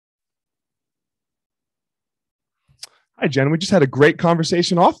Hi, Jen. We just had a great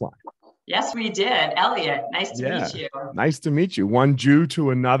conversation offline. Yes, we did. Elliot, nice to Yeah. meet you. Nice to meet you. One Jew to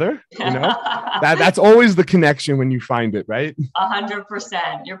another, that's always the connection when you find it, right?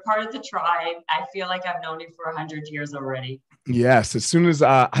 100%. You're part of the tribe. I feel like I've known you for 100 years already. Yes. As soon as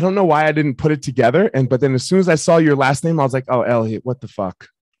I don't know why I didn't put it together. But then as soon as I saw your last name, I was like, oh, Elliot, what the fuck?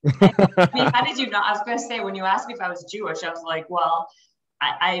 I mean, how did you know? I was going to say, when you asked me if I was Jewish, I was like, well,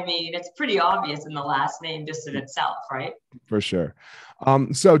 I mean, it's pretty obvious in the last name just in itself, right? For sure.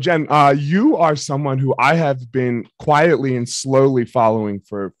 So Jen, you are someone who I have been quietly and slowly following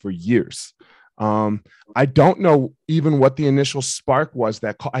for years. I don't know even what the initial spark was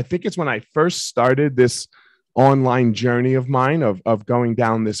I think it's when I first started this online journey of mine of going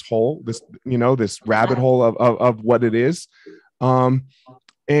down this hole, this rabbit hole of what it is.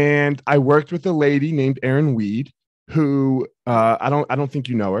 And I worked with a lady named Erin Weed, who I don't think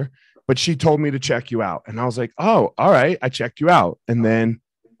you know her, but she told me to check you out. And I was like, oh, all right, I checked you out. And then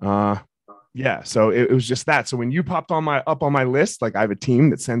yeah, so it was just that. So when you popped up on my list, like I have a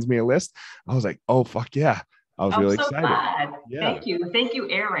team that sends me a list, I was like, oh fuck yeah. I was really excited. Glad. Yeah. Thank you,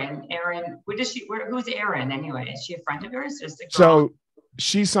 Erin. Erin, who's Erin anyway? Is she a friend of yours? So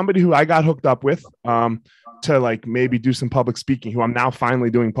she's somebody who I got hooked up with to like maybe do some public speaking, who I'm now finally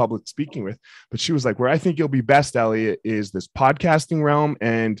doing public speaking with. But she was like, where I think you'll be best, Elliot, is this podcasting realm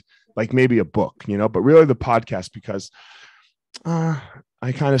and like maybe a book, but really the podcast, because I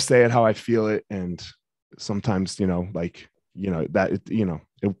kind of say it how I feel it. And sometimes,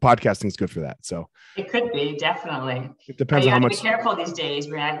 podcasting is good for that. So it could be, definitely. It depends on how much. Be careful these days.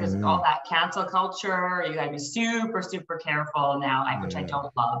 There's all that cancel culture. You got to be super, super careful now, which I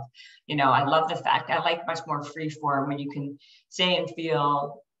don't love. I love the fact I like much more free form when you can say and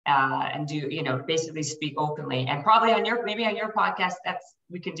feel and do, basically speak openly. And probably maybe on your podcast,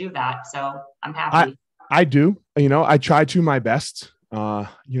 we can do that. So I'm happy. I do. I try to my best.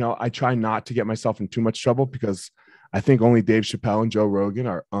 I try not to get myself in too much trouble, because I think only Dave Chappelle and Joe Rogan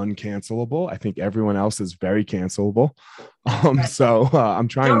are uncancelable. I think everyone else is very cancelable. So I'm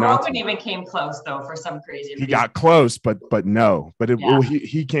trying Joe not Rogan to. even came close though for some crazy reason. He got close, but no. But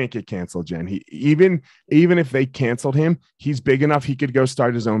he can't get canceled, Jen. Even if they canceled him, he's big enough. He could go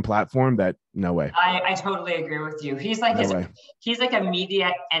start his own platform. That no way. I totally agree with you. He's like he's like a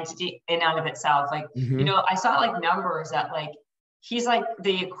media entity in and of itself. Like I saw like numbers that like. He's like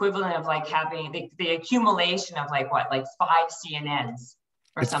the equivalent of like having the accumulation of like 5 CNNs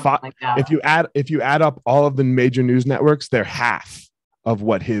or something like that. If you add up all of the major news networks, they're half of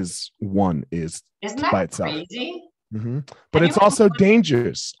what his one is. Isn't that by itself. Crazy? Mm-hmm. But it's also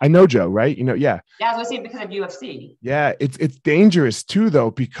dangerous. I know Joe, right? Yeah. Yeah, I was gonna say because of UFC. Yeah, it's dangerous too,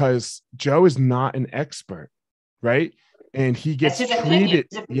 though, because Joe is not an expert, right? And he gets treated.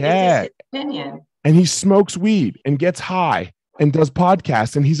 Yeah, it's his opinion. And he smokes weed and gets high and does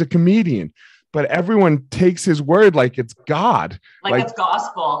podcasts, and he's a comedian, but everyone takes his word like it's God, like it's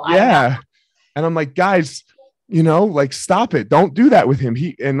gospel. Yeah. And I'm like, guys, stop it. Don't do that with him.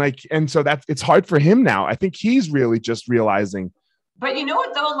 So it's hard for him now. I think he's really just realizing. But you know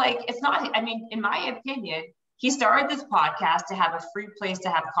what though? Like, it's not, I mean, in my opinion, he started this podcast to have a free place to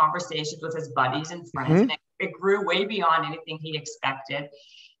have conversations with his buddies and friends. And it grew way beyond anything he expected.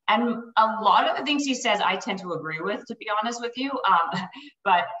 And a lot of the things he says, I tend to agree with, to be honest with you.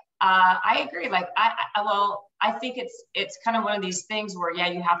 But I agree. Like, I think it's kind of one of these things where, yeah,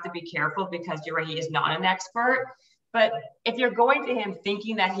 you have to be careful because you're right, he is not an expert. But if you're going to him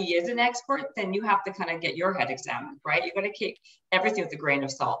thinking that he is an expert, then you have to kind of get your head examined, right? You're going to keep everything with a grain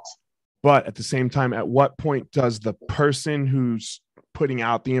of salt. But at the same time, at what point does the person who's putting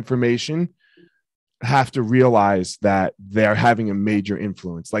out the information have to realize that they're having a major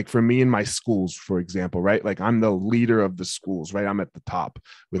influence? Like for me in my schools, for example, right? Like I'm the leader of the schools, right? I'm at the top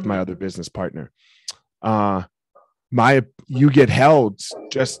with my other business partner. You get held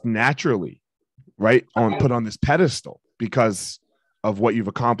just naturally, right? Put on this pedestal because of what you've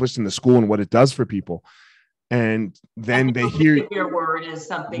accomplished in the school and what it does for people. And then they hear your word is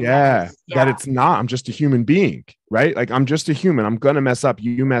something. That it's not, I'm just a human being, right? Like I'm just a human. I'm going to mess up.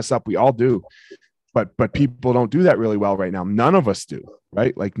 You mess up. We all do. But people don't do that really well right now. None of us do,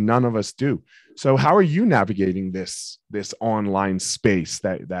 right? Like none of us do. So how are you navigating this online space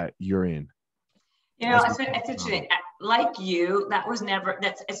that you're in? It's interesting. Like you,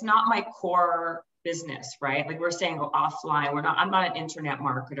 it's not my core business, right? Like we're saying go offline. I'm not an internet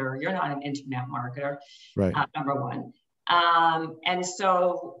marketer. You're not an internet marketer, right? Number one. And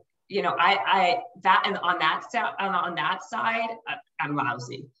so, on that side, I'm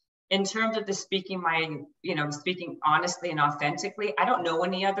lousy. In terms of the speaking honestly and authentically, I don't know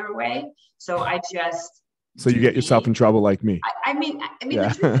any other way. So I just So you get yourself in trouble like me.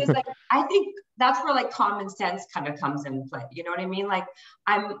 The truth is, like, I think that's where like common sense kind of comes into play. You know what I mean? Like,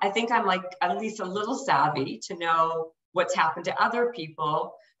 I think I'm like at least a little savvy to know what's happened to other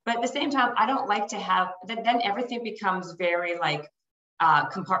people. But at the same time, I don't like to have, then everything becomes very like,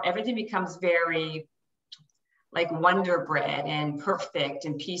 everything becomes very like Wonder Bread and perfect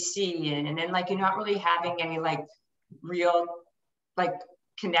and PC. And then like, you're not really having any like real like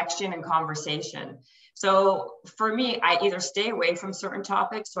connection and conversation. So for me, I either stay away from certain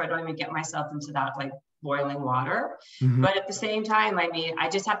topics so I don't even get myself into that like boiling water. Mm-hmm. But at the same time, I mean, I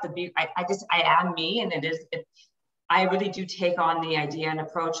just have to be, I am me. And I really do take on the idea and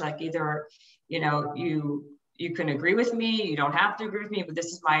approach, like either, you know, you can agree with me, you don't have to agree with me, but this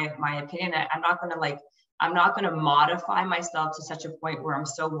is my opinion. I'm not going to modify myself to such a point where I'm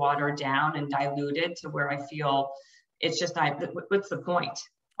so watered down and diluted to where I feel it's just what's the point?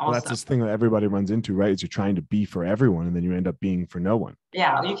 Well, that's this thing that everybody runs into, right? Is you're trying to be for everyone and then you end up being for no one.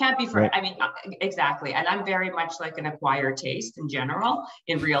 Yeah, you can't be for, right? I mean, exactly. And I'm very much like an acquired taste in general,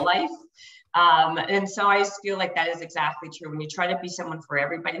 in real life. And so I just feel like that is exactly true. When you try to be someone for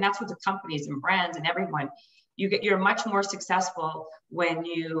everybody, and that's what the companies and brands and everyone, you're much more successful when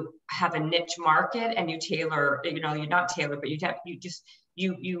you have a niche market and you tailor, you know, you're not tailored, but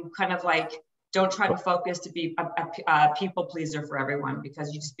you kind of like, don't try to focus to be a people pleaser for everyone,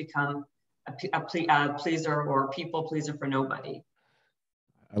 because you just become a pleaser or people pleaser for nobody.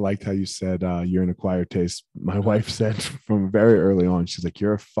 I liked how you said you're an acquired taste. My wife said from very early on, she's like,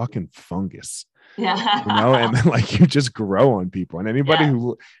 you're a fucking fungus. Yeah. You know, and then like you just grow on people. And anybody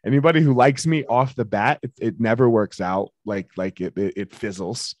who likes me off the bat, it never works out. Like it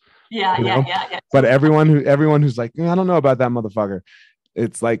fizzles. Yeah, you know? yeah. But everyone who's like, I don't know about that motherfucker.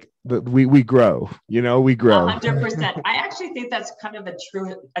 It's like we grow, you know, we grow. 100%. I actually think that's kind of a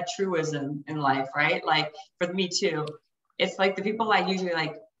truism in life, right? Like for me too. It's like the people I usually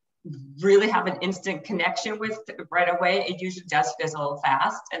like really have an instant connection with right away, it usually does fizzle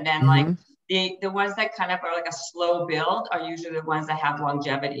fast. And then like the ones that kind of are like a slow build are usually the ones that have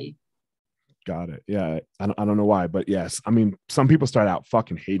longevity. Got it. Yeah. I don't know why, but yes. I mean, some people start out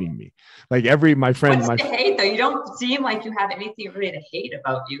fucking hating me. Like my friend. What's to hate though? You don't seem like you have anything really to hate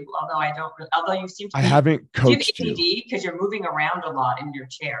about you. Although you seem to. I haven't coached you. Because you're moving around a lot in your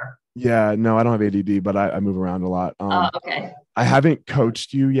chair. Yeah. No, I don't have ADD, but I move around a lot. Okay. I haven't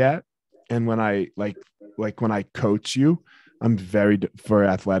coached you yet, and when I when I coach you, I'm for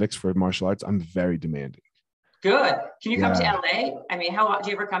athletics, for martial arts, I'm very demanding. Good. Can you come to LA? I mean, do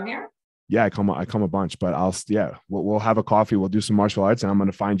you ever come here? Yeah, I come a bunch, but we'll have a coffee. We'll do some martial arts, and I'm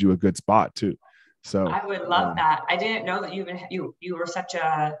going to find you a good spot too. So I would love that. I didn't know that you were such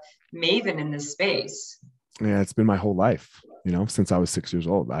a maven in this space. Yeah, it's been my whole life, you know, since I was 6 years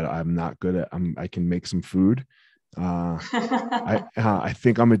old. I'm not good at, I can make some food. I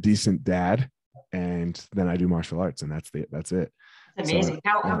think I'm a decent dad, and then I do martial arts, and that's it. That's amazing.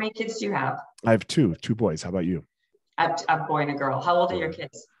 So, how many kids do you have? I have two boys. How about you? A boy and a girl. How old are your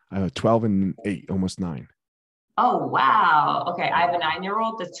kids? 12 and 8, almost 9. Oh, wow. Okay. I have a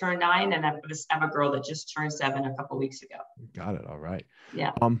 9-year-old that turned 9, and I have a girl that just turned 7 a couple of weeks ago. Got it. All right.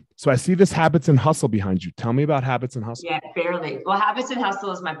 Yeah. So I see this Habits and Hustle behind you. Tell me about Habits and Hustle. Yeah, barely. Well, Habits and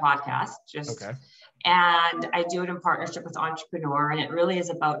Hustle is my podcast. Okay. And I do it in partnership with Entrepreneur. And it really is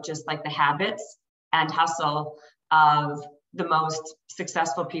about just like the habits and hustle of the most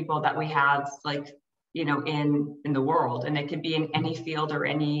successful people that we have, like, you know, in the world. And it could be in any field or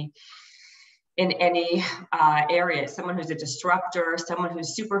in any area. Someone who's a disruptor, someone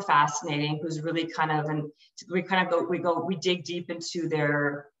who's super fascinating, who's really kind of, and we dig deep into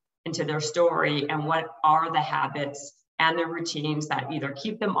their story and what are the habits and the routines that either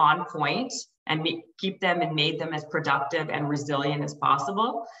keep them on point and keep them and made them as productive and resilient as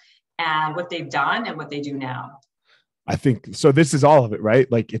possible, and what they've done and what they do now. I think so. This is all of it,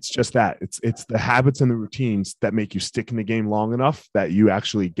 right? Like it's just that it's the habits and the routines that make you stick in the game long enough that you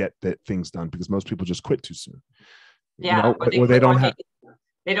actually get things done, because most people just quit too soon. Yeah. You know?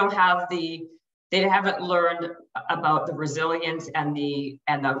 They haven't learned about the resilience and the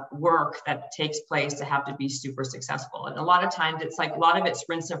work that takes place to have to be super successful. And a lot of times it's like, a lot of it's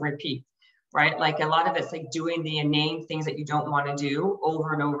rinse and repeat, right? Like a lot of it's like doing the inane things that you don't want to do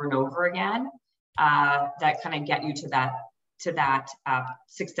over and over and over again. That kind of get you to that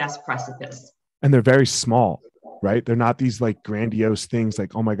success precipice. And they're very small, right? They're not these like grandiose things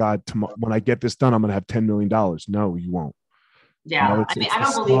like, oh my God, when I get this done, I'm going to have $10 million. No, you won't. Yeah. You know, I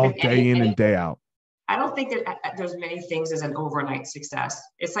don't believe in day in and day out. I don't think that there's many things as an overnight success.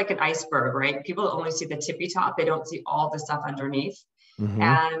 It's like an iceberg, right? People only see the tippy top. They don't see all the stuff underneath. Mm-hmm.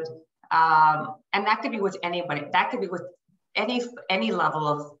 And And that could be with anybody. That could be with any level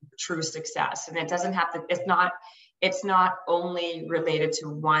of true success. And it doesn't have to, it's not only related to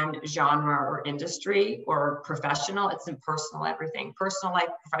one genre or industry or professional, it's in personal everything, personal life,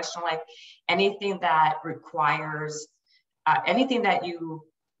 professional life, anything that requires, anything that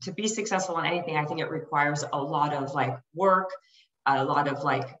to be successful in anything, I think it requires a lot of like work, a lot of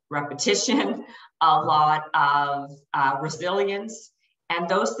like repetition, a lot of resilience. And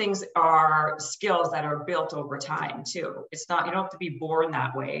those things are skills that are built over time too. It's not, you don't have to be born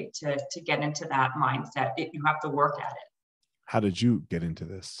that way to get into that mindset. You have to work at it. How did you get into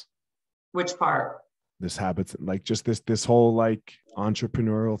this? Which part? This habits, like just this whole like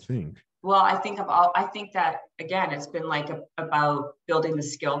entrepreneurial thing. Well, I think that again, it's been like about building the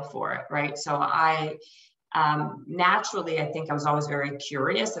skill for it, right? So I naturally, I think I was always very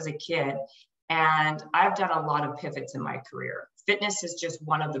curious as a kid, and I've done a lot of pivots in my career. Fitness is just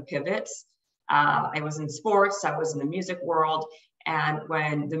one of the pivots. I was in sports, I was in the music world, and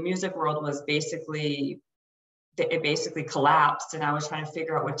when the music world was it basically collapsed, and I was trying to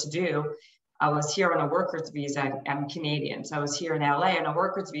figure out what to do. I was here on a worker's visa. I'm Canadian, so I was here in LA on a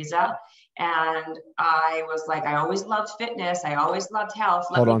worker's visa, and I was like, I always loved fitness. I always loved health.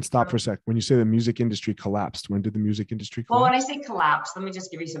 Hold on, stop for a sec. When you say the music industry collapsed, when did the music industry collapse? Well, when I say collapse, let me just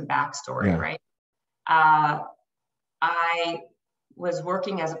give you some backstory, right? I was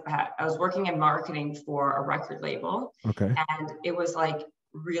working in marketing for a record label. Okay. And it was like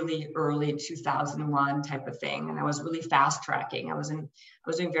really early 2001 type of thing. And I was really fast tracking. I was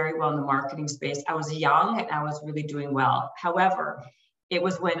doing very well in the marketing space. I was young and I was really doing well. However, it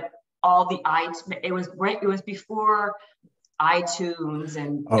was when it was before iTunes,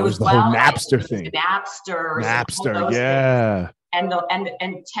 and it was the whole Napster thing. Napster, yeah. Things.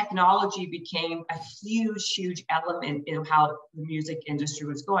 And technology became a huge element in how the music industry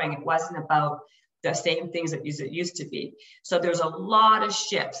was going. It wasn't about the same things that it used to be. So there's a lot of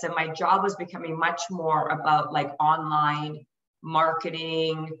shifts, and my job was becoming much more about like online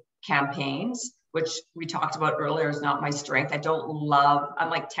marketing campaigns, which we talked about earlier is not my strength. I'm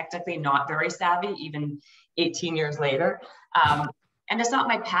like technically not very savvy, even 18 years later. And it's not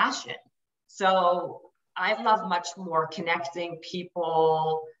my passion. So I love much more connecting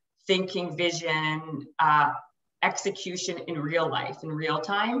people, thinking vision, execution in real life, in real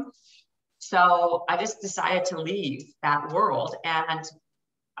time. So I just decided to leave that world, and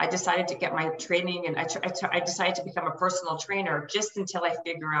I decided to get my training, and I decided to become a personal trainer just until I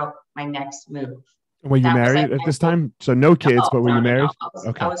figure out my next move. Were you married at this time? So no kids, but were you married?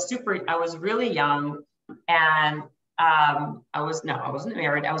 Okay. I was really young, and I wasn't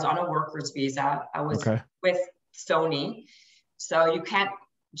married. I was on a worker's visa. I was with Sony. So you can't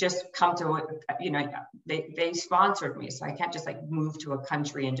just come to, they sponsored me. So I can't just like move to a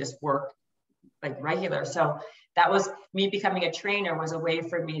country and just work like regular. So that was me becoming a trainer, was a way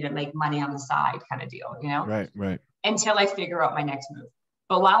for me to make money on the side kind of deal, Right. Until I figure out my next move.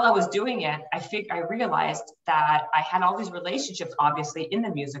 But while I was doing it, I realized that I had all these relationships, obviously, in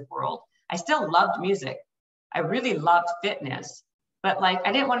the music world. I still loved music. I really loved fitness, but like,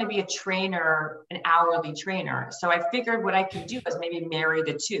 I didn't want to be a trainer, an hourly trainer. So I figured what I could do was maybe marry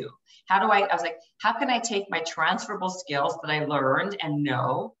the two. I was like, how can I take my transferable skills that I learned and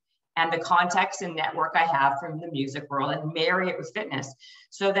know, and the context and network I have from the music world, and marry it with fitness?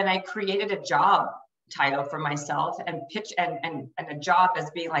 So then I created a job title for myself and pitch and a job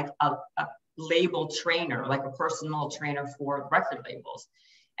as being like a label trainer, like a personal trainer for record labels.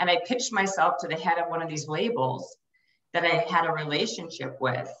 And I pitched myself to the head of one of these labels that I had a relationship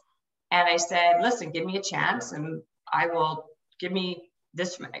with. And I said, listen, give me a chance, and I will pay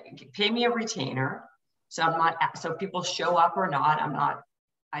me a retainer. So so people show up or not,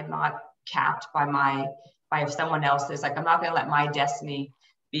 I'm not capped by if someone else is like, I'm not going to let my destiny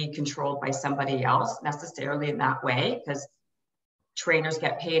be controlled by somebody else necessarily in that way, because trainers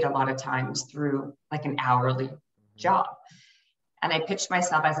get paid a lot of times through like an hourly job. And I pitched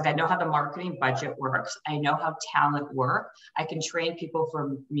myself, I said, I know how the marketing budget works. I know how talent works. I can train people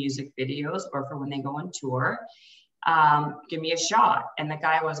for music videos or for when they go on tour. Give me a shot. And the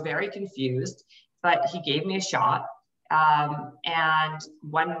guy was very confused, but he gave me a shot. And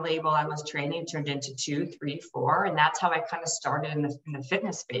one label I was training turned into 2, 3, 4. And that's how I kind of started in the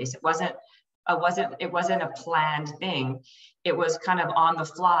fitness space. It wasn't a planned thing. It was kind of on the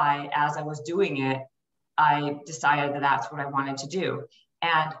fly. As I was doing it, I decided that that's what I wanted to do.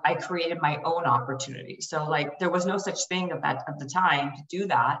 And I created my own opportunity. So like, there was no such thing at the time to do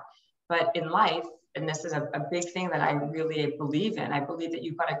that. But in life, and this is a big thing that I really believe in, I believe that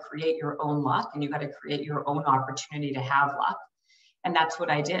you've got to create your own luck, and you've got to create your own opportunity to have luck. And that's what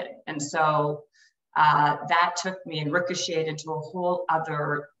I did. And so that took me and ricocheted into a whole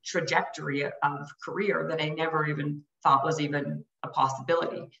other trajectory of career that I never even thought was even a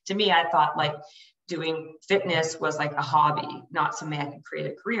possibility. To me, I thought like doing fitness was like a hobby, not something I could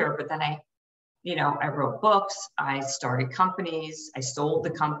create a career. But then I wrote books, I started companies, I sold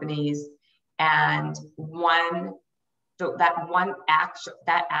the companies, and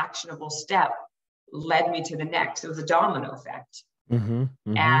that actionable step led me to the next. It was a domino effect. Mm-hmm,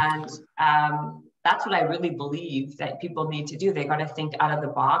 mm-hmm. And that's what I really believe that people need to do. They got to think out of the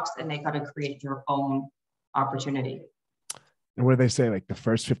box, and they got to create their own opportunity. And what do they say? Like the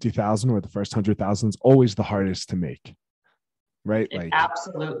first 50,000 or the first 100,000 is always the hardest to make, right? It like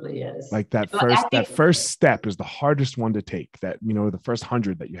absolutely is. Like that first step is the hardest one to take. That, the first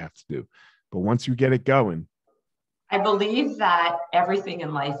 100 that you have to do. But once you get it going, I believe that everything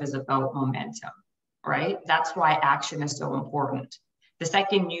in life is about momentum, right? That's why action is so important. The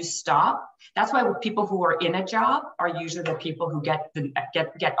second you stop, that's why people who are in a job are usually the people who get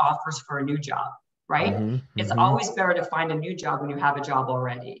offers for a new job, right? Mm-hmm, it's mm-hmm. always better to find a new job when you have a job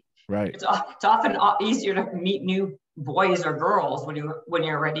already. Right. It's often easier to meet new boys or girls when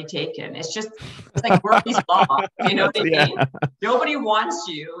you're already taken. It's like Murphy's Law. You know what I mean? Nobody wants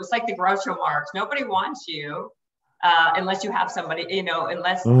you. It's like the Groucho Marx. Nobody wants you unless you have somebody,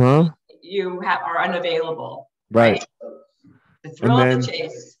 unless you are unavailable. Right. The thrill of the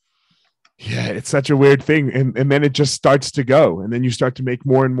chase. Yeah, it's such a weird thing. And then it just starts to go. And then you start to make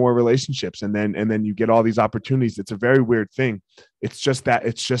more and more relationships. And then you get all these opportunities. It's a very weird thing. It's just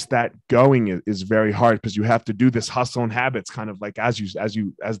that going is very hard, because you have to do this hustle and habits, kind of like as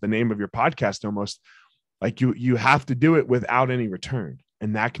the name of your podcast, almost like you have to do it without any return.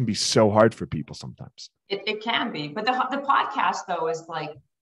 And that can be so hard for people sometimes. It can be. But the podcast, though, is like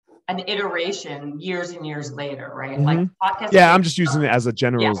an iteration years and years later, right? Mm-hmm. Like podcast. Yeah, I'm just using it as a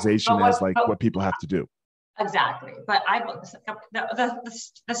generalization, what people have to do. Exactly. But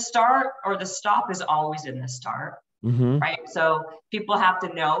the start or the stop is always in the start, right? So people have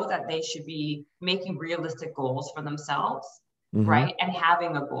to know that they should be making realistic goals for themselves, right? And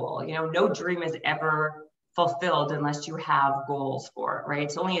having a goal. No dream is ever fulfilled unless you have goals for it, right?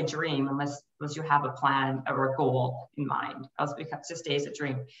 It's only a dream unless you have a plan or a goal in mind, else it just stays a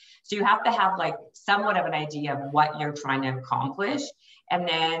dream. So you have to have like somewhat of an idea of what you're trying to accomplish, and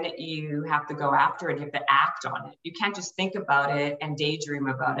then you have to go after it. You have to act on it. You can't just think about it and daydream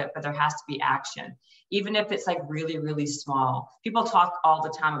about it, but there has to be action, even if it's like really, really small. People talk all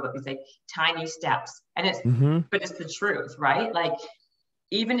the time about these like tiny steps, and but it's the truth, right? Like,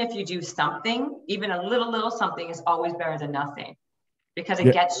 even if you do something, even a little something is always better than nothing, because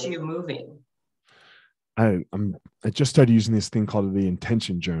it gets you moving. I just started using this thing called the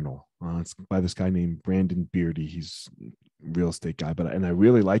intention journal. It's by this guy named Brandon Beardy. He's a real estate guy, and I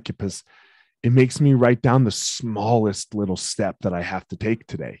really like it because it makes me write down the smallest little step that I have to take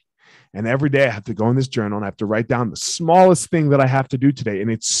today. And every day I have to go in this journal and I have to write down the smallest thing that I have to do today. And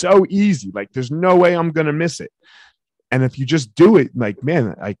it's so easy. Like, there's no way I'm going to miss it. And if you just do it, like,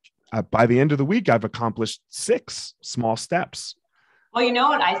 man, by the end of the week, I've accomplished 6 small steps. Well, you know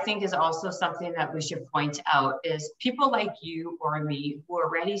what I think is also something that we should point out is people like you or me who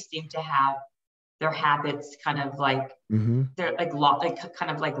already seem to have their habits kind of like they're like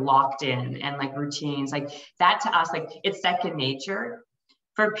kind of like locked in, and like routines like that. To us, like, it's second nature.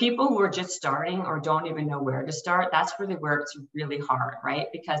 For people who are just starting or don't even know where to start, that's really where it's really hard, right?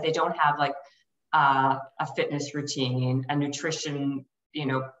 Because they don't have like a fitness routine, a nutrition,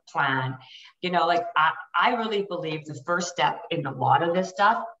 plan, like I really believe the first step in a lot of this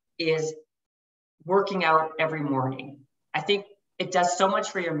stuff is working out every morning. I think it does so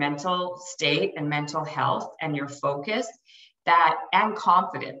much for your mental state and mental health and your focus and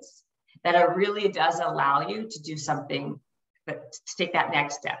confidence, that it really does allow you to do something, to take that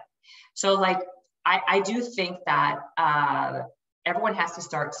next step. So like, I do think that, everyone has to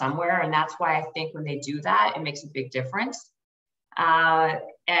start somewhere. And that's why I think when they do that, it makes a big difference. And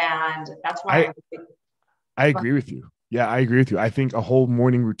that's why I agree with you. Yeah, I agree with you. I think a whole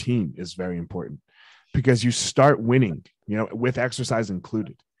morning routine is very important, because you start winning, with exercise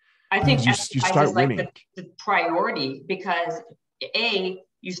included. I think you start winning. Like the priority, because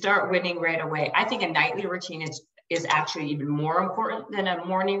you start winning right away. I think a nightly routine is actually even more important than a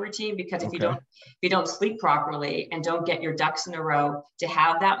morning routine, because if you don't sleep properly and don't get your ducks in a row to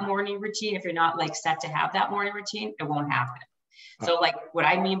have that morning routine, if you're not like set to have that morning routine, it won't happen. So like, what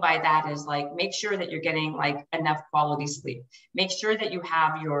I mean by that is like, make sure that you're getting like enough quality sleep. Make sure that you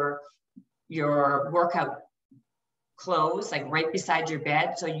have your workout clothes like right beside your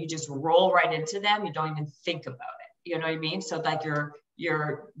bed, so you just roll right into them. You don't even think about it. You know what I mean? So like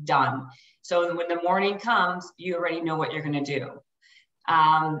you're done. So when the morning comes, you already know what you're going to do.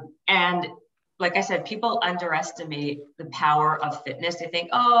 And like I said, people underestimate the power of fitness. They think,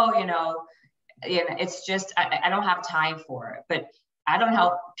 oh, it's just, I don't have time for it. But I don't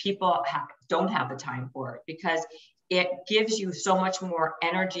help people don't have the time for it, because it gives you so much more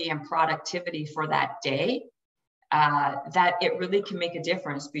energy and productivity for that day, that it really can make a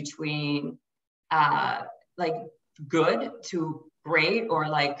difference between like good to great, or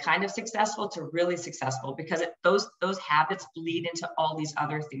like kind of successful to really successful, because those habits bleed into all these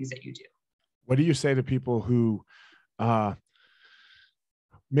other things that you do. What do you say to people who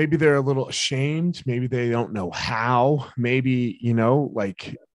maybe they're a little ashamed, maybe they don't know how, maybe,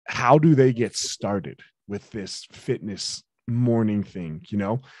 like, how do they get started with this fitness morning thing,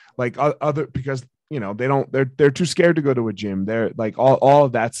 like other, because they're too scared to go to a gym. They're like all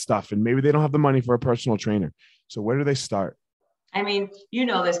of that stuff. And maybe they don't have the money for a personal trainer. So where do they start? I mean, you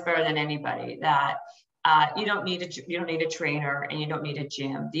know this better than anybody, that you don't need a trainer, and you don't need a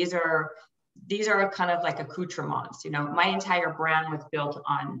gym. These are kind of like accoutrements. My entire brand was built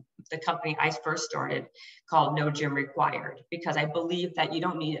on the company I first started, called No Gym Required, because I believe that you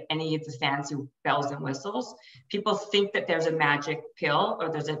don't need any of the fancy bells and whistles. People think that there's a magic pill or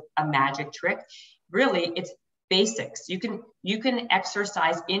there's a magic trick. Really, it's basics. You can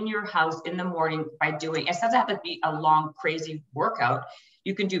exercise in your house in the morning by doing, it doesn't have to be a long, crazy workout.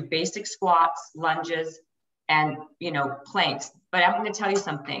 You can do basic squats, lunges, and planks. But I'm going to tell you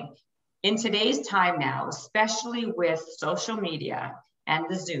something. In today's time now, especially with social media and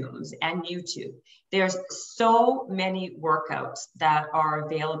the Zooms and YouTube, there's so many workouts that are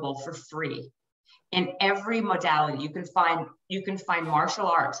available for free in every modality. You can find martial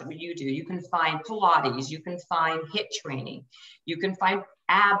arts. I mean, you can find Pilates, you can find HIIT training, you can find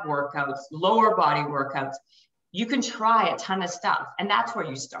ab workouts, lower body workouts. You can try a ton of stuff. And that's where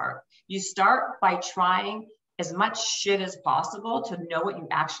you start. You start by trying as much shit as possible to know what you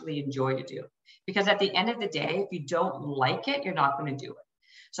actually enjoy to do. Because at the end of the day, if you don't like it, you're not going to do it.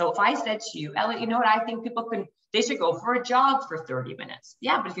 So if I said to you, Elliot, you know what, I think they should go for a jog for 30 minutes.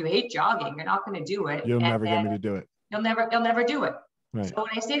 Yeah, but if you hate jogging, you're not going to do it. You'll never get me to do it. You'll never do it. Right. So when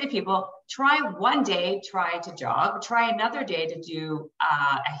I say to people, try one day, try to jog, try another day to do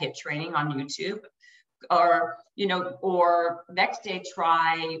a HIIT training on YouTube, or next day,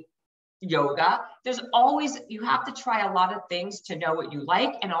 try yoga. You have to try a lot of things to know what you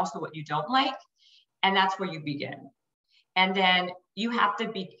like and also what you don't like. And that's where you begin. And then you have to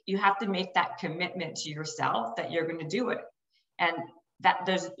make that commitment to yourself that you're going to do it. And that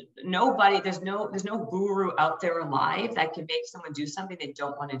there's no guru out there alive that can make someone do something they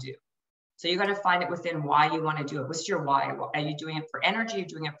don't want to do. So you got to find it within why you want to do it. What's your why? Are you doing it for energy? Are you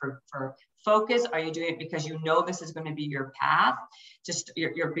doing it for focus? Are you doing it because you know this is going to be your path, just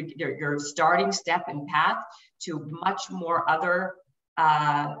your starting step and path to much more other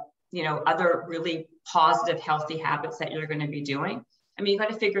really positive, healthy habits that you're going to be doing? I mean, you got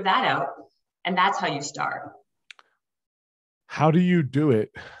to figure that out, and that's how you start. How do you do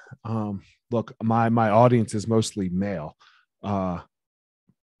it? Look, my audience is mostly male,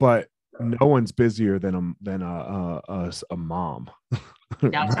 but no one's busier than a mom.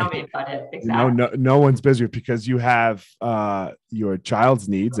 Now right? Tell me about it. Exactly. No one's busier, because you have your child's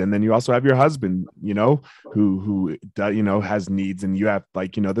needs, and then you also have your husband, who has needs, and you have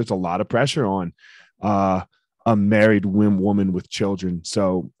there's a lot of pressure on a married woman with children.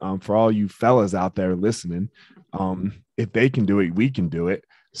 So for all you fellas out there listening, if they can do it, we can do it.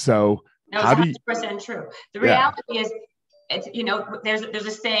 So no, how do you? 100% true. The reality is, it's there's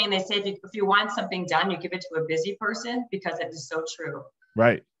a saying, they say if you want something done, you give it to a busy person, because it is so true.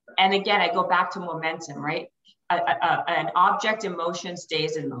 Right. And again, I go back to momentum, right? An object in motion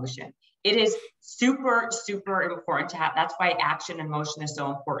stays in motion. It is super, super important to have. That's why action and motion is so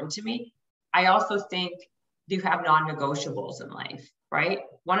important to me. I also think you have non-negotiables in life, right?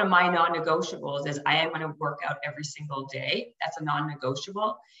 One of my non-negotiables is I am going to work out every single day. That's a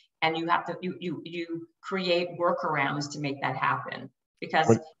non-negotiable. And you have to, you create workarounds to make that happen, because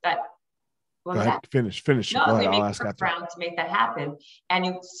finish. No, go ahead, I'll ask after. To make that happen, and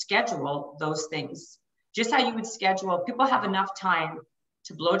you schedule those things. Just how you would schedule, people have enough time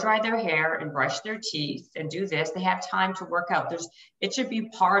to blow dry their hair and brush their teeth and do this. They have time to work out. It should be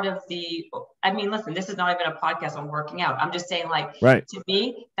part of listen, this is not even a podcast on working out. I'm just saying, right. To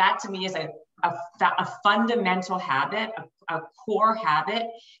me is a fundamental habit, a core habit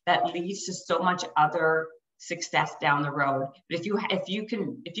that leads to so much other success down the road. But if you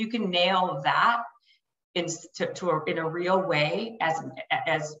can nail that in a real way,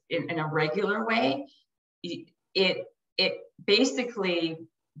 as in a regular way, it basically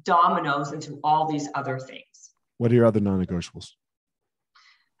dominoes into all these other things. What are your other non-negotiables?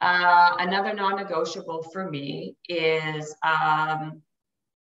 Another non-negotiable for me is,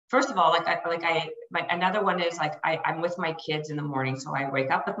 first of all, another one is like, I'm with my kids in the morning. So I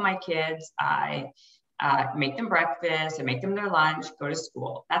wake up with my kids, I make them breakfast, I make them their lunch, go to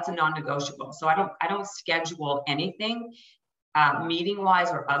school. That's a non-negotiable. So I don't schedule anything meeting wise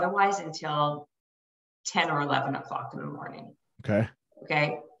or otherwise until 10 or 11 o'clock in the morning. Okay.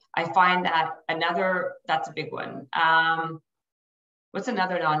 I find that that's a big one. What's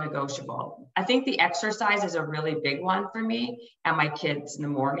another non-negotiable? I think the exercise is a really big one for me, and my kids in the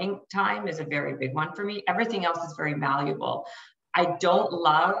morning time is a very big one for me. Everything else is very malleable. I don't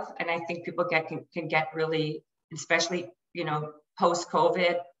love, and I think people can get really, especially,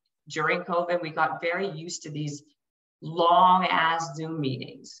 post-COVID, during COVID, we got very used to these long ass Zoom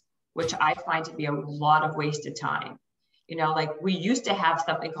meetings, which I find to be a lot of wasted time. Like we used to have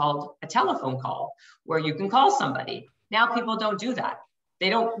something called a telephone call where you can call somebody. Now people don't do that. They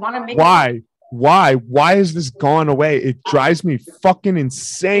don't want to make Why has this gone away? It drives me fucking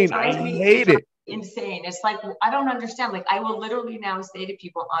insane. I hate it. Insane. It's like, I don't understand. Like, I will literally now say to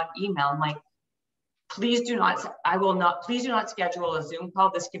people on email, I'm like, please do not schedule a Zoom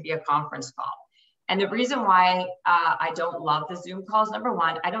call. This could be a conference call. And the reason why I don't love the Zoom calls, number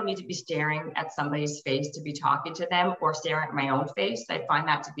one, I don't need to be staring at somebody's face to be talking to them, or staring at my own face. I find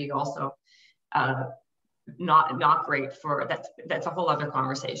that to be also not great for that's a whole other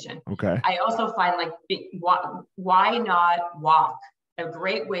conversation. Okay. I also find like, why not walk? A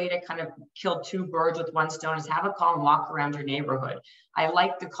great way to kind of kill two birds with one stone is have a call and walk around your neighborhood. I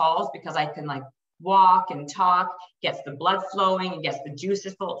like the calls because I can like walk and talk, gets the blood flowing, and gets the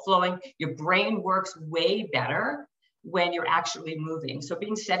juices flowing. Your brain works way better when you're actually moving. So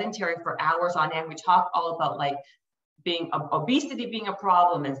being sedentary for hours on end, we talk all about like obesity being a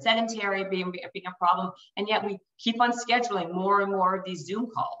problem and sedentary being a problem, and yet we keep on scheduling more and more of these Zoom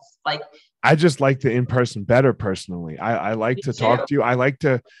calls. Like, I just like the in-person better personally. I like to talk to you. I like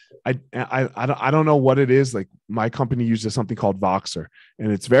to, I don't know what it is. Like my company uses something called Voxer,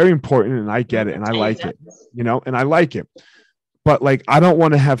 and it's very important, and I get it, and I like it, and I like it. But like, I don't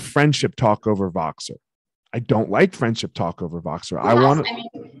want to have friendship talk over Voxer. I don't like friendship talk over Voxer.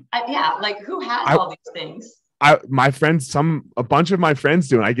 Like who has all these things? A bunch of my friends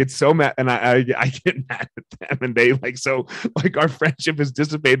do, and I get so mad, and I get mad at them, and they like our friendship has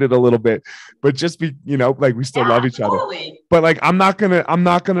dissipated a little bit, but just be, like we still love each other. But like, I'm not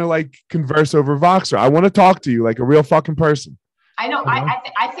gonna like converse over Voxer. I want to talk to you like a real fucking person. I know.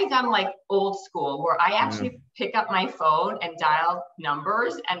 I think I'm like old school, where I actually pick up my phone and dial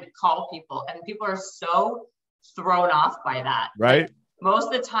numbers and call people, and people are so thrown off by that. Right. Like, most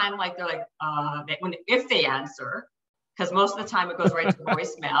of the time, like they're like, if they answer, because most of the time it goes right to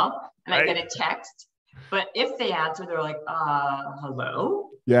voicemail, and I get a text. But if they answer, they're like, hello?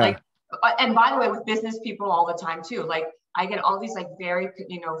 Yeah. Like, and by the way, with business people all the time too, like I get all these like very,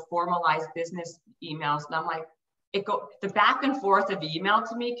 formalized business emails, and I'm like, the back and forth of email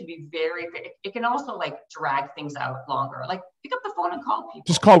to me can be it can also like drag things out longer. Like pick up the phone and call people.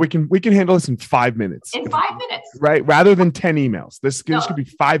 Just call. We can handle this in 5 minutes. In 5 minutes. Right. Rather than 10 emails. This could be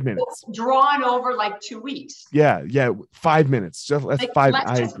 5 minutes. Drawn over like 2 weeks. Yeah. 5 minutes. Just that's like, 5.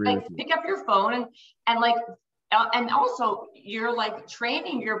 I agree with you. Pick up your phone and like, and also you're like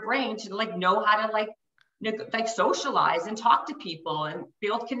training your brain to like know how to like socialize and talk to people and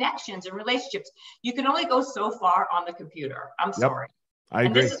build connections and relationships. You can only go so far on the computer. I'm sorry. I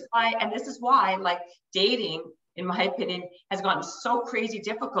agree. This is why like dating, in my opinion, has gotten so crazy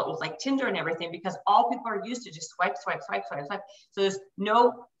difficult with like Tinder and everything, because all people are used to just swipe. So there's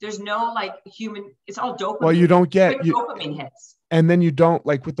no like human, it's all dopamine. Well, you don't get dopamine hits. And then you don't,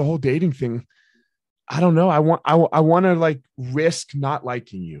 like with the whole dating thing, I don't know. I want to like risk not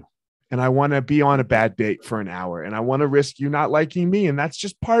liking you. And I want to be on a bad date for an hour, and I want to risk you not liking me. And that's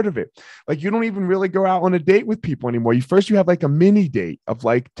just part of it. Like, you don't even really go out on a date with people anymore. You have like a mini date of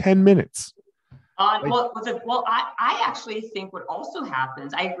like 10 minutes. I actually think what also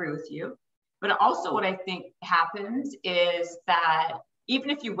happens, I agree with you, but also what I think happens is that even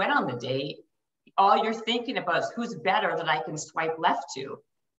if you went on the date, all you're thinking about is who's better that I can swipe left to.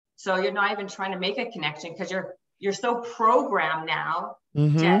 So you're not even trying to make a connection, because you're so programmed now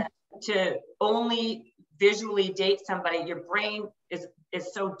to only visually date somebody. Your brain is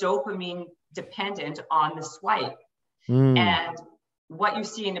so dopamine dependent on the swipe. And what you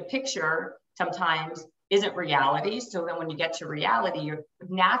see in a picture sometimes isn't reality. So then when you get to reality, you're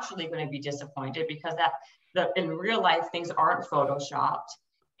naturally going to be disappointed, because in real life, things aren't photoshopped,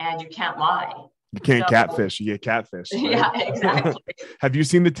 and you can't lie. You can't So, catfish. You get catfish. Right? Yeah, exactly. Have you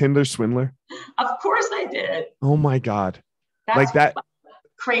seen the Tinder Swindler? Of course I did. Oh my God. That's Like that.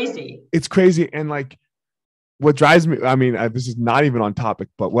 crazy. It's crazy. And like what drives me, I mean, this is not even on topic,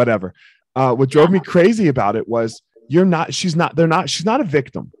 but whatever. What drove me crazy about it was she's not a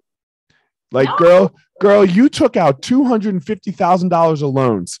victim. Like, No. girl, you took out $250,000 of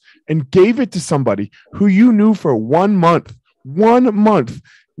loans and gave it to somebody who you knew for 1 month. 1 month.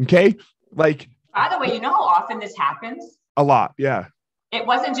 Okay. Like, By the way, you know how often this happens? a lot. Yeah. It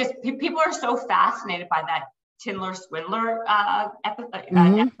wasn't just people are so fascinated by that Tinder Swindler Mhm.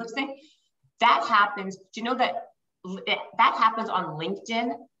 Netflix thing. That happens. Do you know that happens on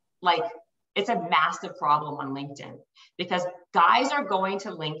LinkedIn? Like, it's a massive problem on LinkedIn because guys are going to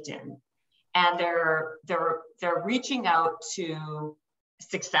LinkedIn and they're reaching out to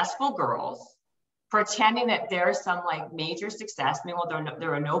successful girls, pretending that there's some like major success. Meanwhile,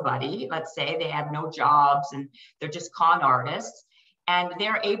 they're a nobody. Let's say they have no jobs and they're just con artists, and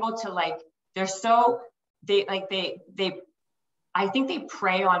they're able to like I think they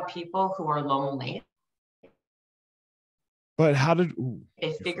prey on people who are lonely. But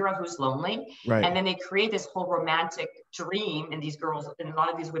They figure out who's lonely, right. And then they create this whole romantic dream in these girls, in a lot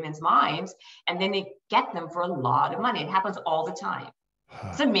of these women's minds, and then they get them for a lot of money. It happens all the time.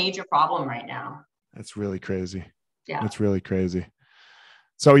 It's a major problem right now. That's really crazy. Yeah, that's really crazy.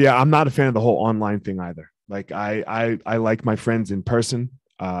 So yeah, I'm not a fan of the whole online thing either. Like I like my friends in person.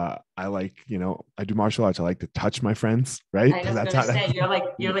 I like, I do martial arts. I like to touch my friends, right? I was going to say you're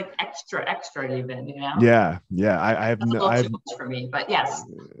like extra even, Yeah. I have that's a little too much for me, but yes.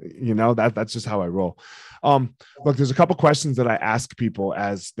 That's just how I roll. Look, there's a couple questions that I ask people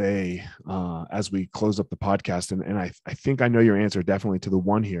as we close up the podcast, and I think I know your answer definitely to the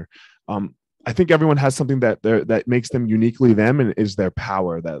one here. I think everyone has something that makes them uniquely them, and is their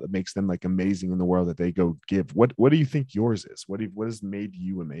power that makes them like amazing in the world that they go give. What do you think yours is? What has made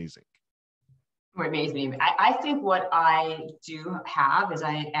you amazing? What amazed me? I think what I do have is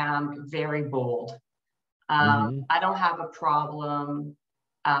I am very bold. I don't have a problem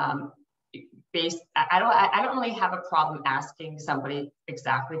I don't really have a problem asking somebody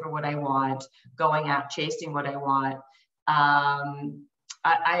exactly for what I want, going out chasing what I want,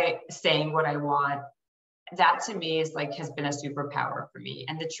 I saying what I want. That to me is like has been a superpower for me.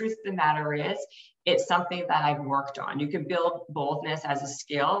 And the truth of the matter is, it's something that I've worked on. You can build boldness as a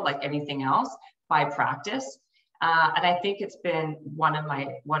skill, like anything else, by practice. And I think it's been one of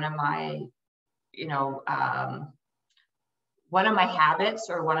my habits,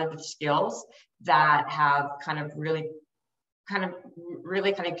 or one of the skills that have kind of really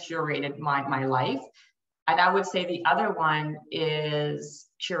curated my life. And I would say the other one is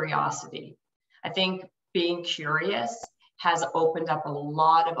curiosity. I think being curious has opened up a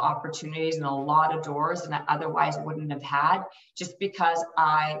lot of opportunities and a lot of doors that I otherwise wouldn't have had, just because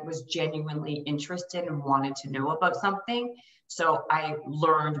I was genuinely interested and wanted to know about something. So I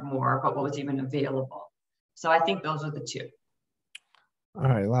learned more about what was even available. So I think those are the two. All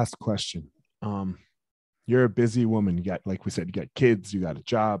right, last question. You're a busy woman. You got, like we said, you got kids, you got a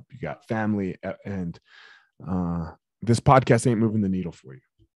job, you got family, and this podcast ain't moving the needle for you.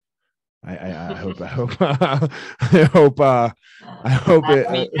 I hope it.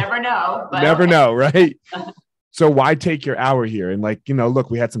 You never know. Never know, right? So why take your hour here? And like, look,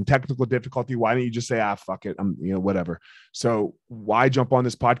 we had some technical difficulty. Why don't you just say, fuck it, I'm, whatever. So why jump on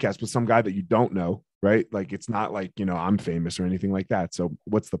this podcast with some guy that you don't know, right? Like, it's not like, I'm famous or anything like that. So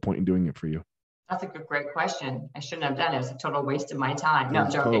what's the point in doing it for you? That's a great question. I shouldn't have done it. It was a total waste of my time. No,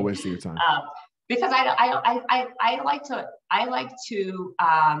 I'm joking. Total waste of your time. Because I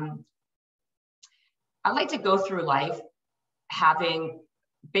like to go through life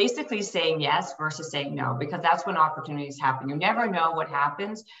basically saying yes versus saying no, because that's when opportunities happen. You never know what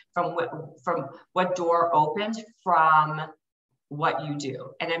happens from what door opens from what you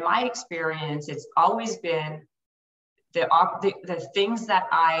do. And in my experience, it's always been the things that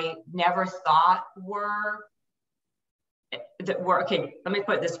I never thought were okay. Let me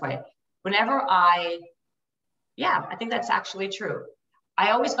put it this way. Whenever I think that's actually true.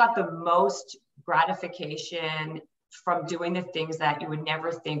 I always got the most gratification from doing the things that you would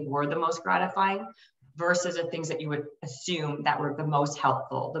never think were the most gratifying versus the things that you would assume that were the most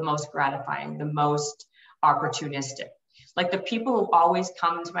helpful, the most gratifying, the most opportunistic. Like the people who always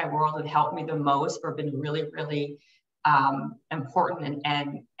come into my world and helped me the most or been really, really important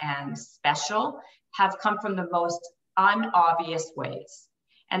and special have come from the most unobvious ways.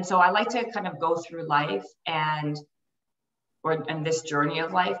 And so I like to kind of go through life and this journey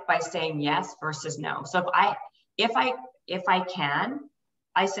of life by saying yes versus no. So if I can,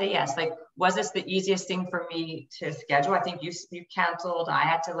 I say yes. Like was this the easiest thing for me to schedule? I think you canceled. I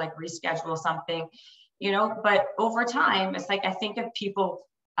had to like reschedule something, but over time, it's like, I think if people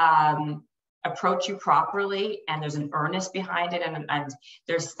approach you properly and there's an earnest behind it and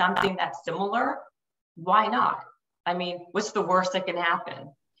there's something that's similar, why not? I mean, what's the worst that can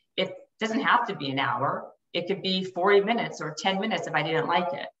happen? It doesn't have to be an hour. It could be 40 minutes or 10 minutes if I didn't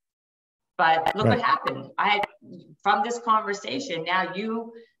like it. But look what happened. From this conversation, now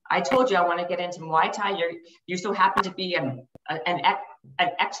I told you I want to get into Muay Thai. You so happen to be an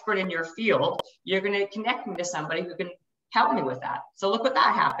expert in your field. You're going to connect me to somebody who can help me with that. So look what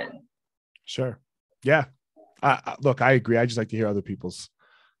that happened. Sure. Yeah. Look, I agree. I just like to hear other people's,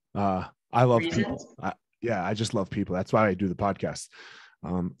 I love reasons. People. I just love people. That's why I do the podcast.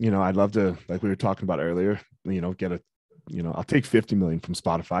 I'd love to, like we were talking about earlier, get I'll take 50 million from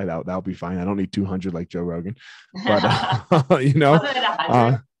Spotify. That'll be fine. I don't need 200 like Joe Rogan, but Wasn't it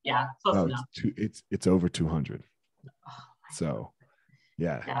 100? Yeah. No, it's over 200. Oh, so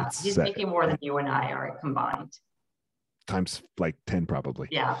yeah, he's making more than you and I are combined. Times like 10 probably.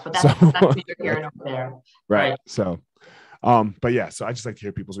 Yeah, but that's what you're hearing over there. Right. So, but yeah, so I just like to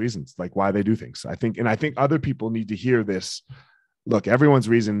hear people's reasons, like why they do things. I think other people need to hear this. Look, everyone's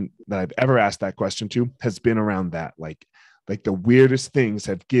reason that I've ever asked that question to has been around that. Like the weirdest things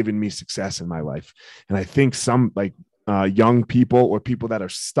have given me success in my life. And I think some young people or people that are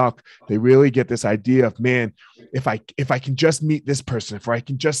stuck, they really get this idea of, man, if I can just meet this person, if I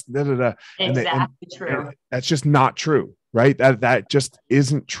can just Exactly true. And that's just not true, right? That just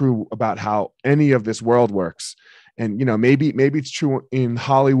isn't true about how any of this world works. And maybe it's true in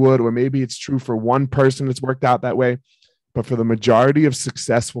Hollywood, or maybe it's true for one person that's worked out that way. But for the majority of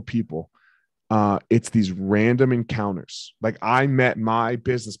successful people, it's these random encounters. Like I met my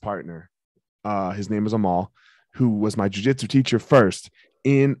business partner, his name is Amal, who was my jiu-jitsu teacher first,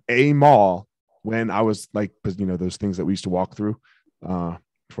 in a mall when I was like, those things that we used to walk through. For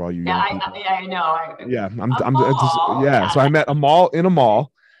all you young people. I know. So I met Amal in a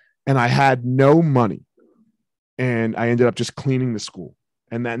mall, and I had no money, and I ended up just cleaning the school.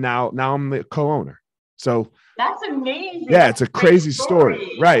 And then now I'm the co-owner. So that's amazing. Yeah, it's a crazy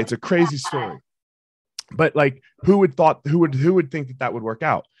story. Right. It's a crazy story. But like, who would think that would work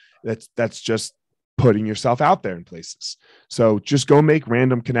out? That's just putting yourself out there in places. So just go make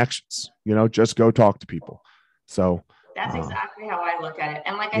random connections, just go talk to people. So that's exactly how I look at it.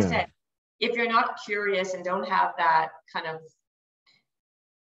 And like I said, if you're not curious and don't have that kind of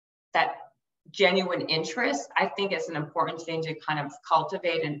that genuine interest, I think it's an important thing to kind of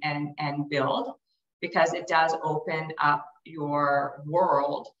cultivate and build, because it does open up your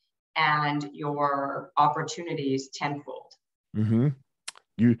world and your opportunities tenfold. Mm-hmm.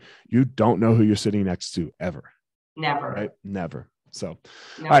 You don't know who you're sitting next to ever. Never. Right? Never. So,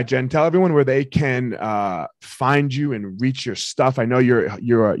 All right, Jen, tell everyone where they can find you and reach your stuff. I know I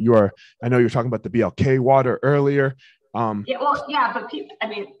know you were talking about the BLK water earlier. But people,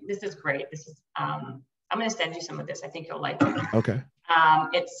 this is great. This is, I'm going to send you some of this. I think you'll like it. Okay.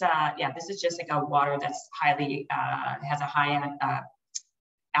 This is just like a water that's highly, has a high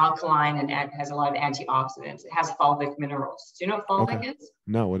alkaline and has a lot of antioxidants. It has fulvic minerals. Do you know what fulvic is?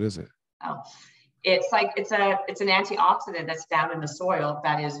 No, what is it? Oh, it's an antioxidant that's found in the soil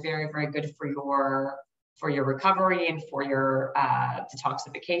that is very, very good for your recovery and for your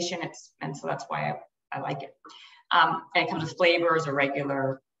detoxification. And so that's why I like it. And it comes with flavors or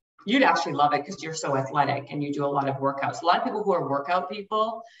regular. You'd actually love it because you're so athletic and you do a lot of workouts. A lot of people who are workout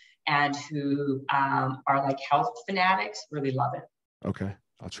people and who are like health fanatics really love it. Okay,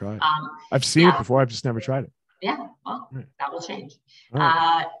 I'll try it. I've seen it before. I've just never tried it. Yeah, well, that will change.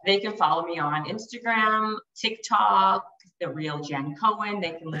 Right. They can follow me on Instagram, TikTok, The Real Jen Cohen.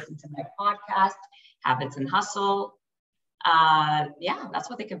 They can listen to my podcast, Habits and Hustle. That's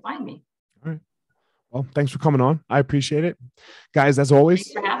what they can find me. All right. Well, thanks for coming on. I appreciate it. Guys, as always.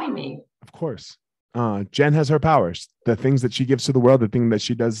 Thanks for having me. Of course. Jen has her powers, the things that she gives to the world, the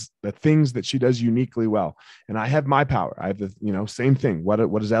things that she does uniquely well. And I have my power. I have the, same thing. What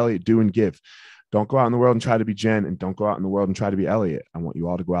does Elliot do and give? Don't go out in the world and try to be Jen, and don't go out in the world and try to be Elliot. I want you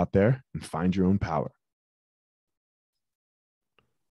all to go out there and find your own power.